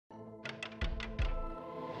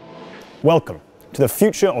Welcome to the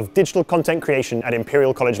future of digital content creation at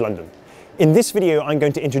Imperial College London. In this video, I'm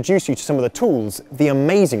going to introduce you to some of the tools, the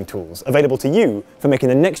amazing tools, available to you for making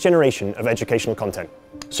the next generation of educational content.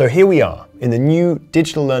 So here we are in the new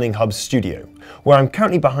Digital Learning Hub studio, where I'm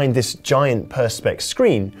currently behind this giant Perspex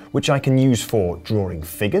screen, which I can use for drawing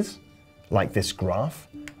figures, like this graph,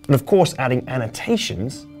 and of course adding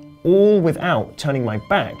annotations, all without turning my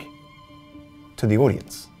back to the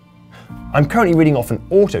audience. I'm currently reading off an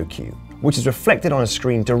auto cue, which is reflected on a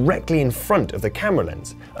screen directly in front of the camera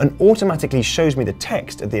lens and automatically shows me the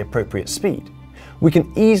text at the appropriate speed. We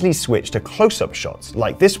can easily switch to close-up shots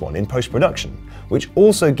like this one in post-production, which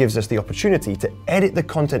also gives us the opportunity to edit the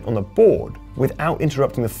content on the board without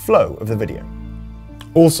interrupting the flow of the video.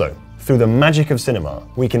 Also, through the magic of cinema,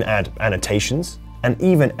 we can add annotations and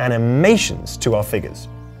even animations to our figures.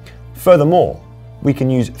 Furthermore, we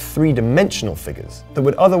can use three-dimensional figures that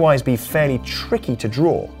would otherwise be fairly tricky to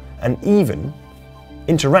draw and even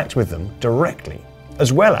interact with them directly,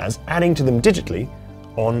 as well as adding to them digitally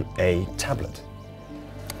on a tablet.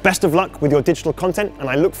 Best of luck with your digital content, and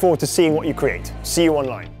I look forward to seeing what you create. See you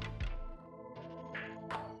online.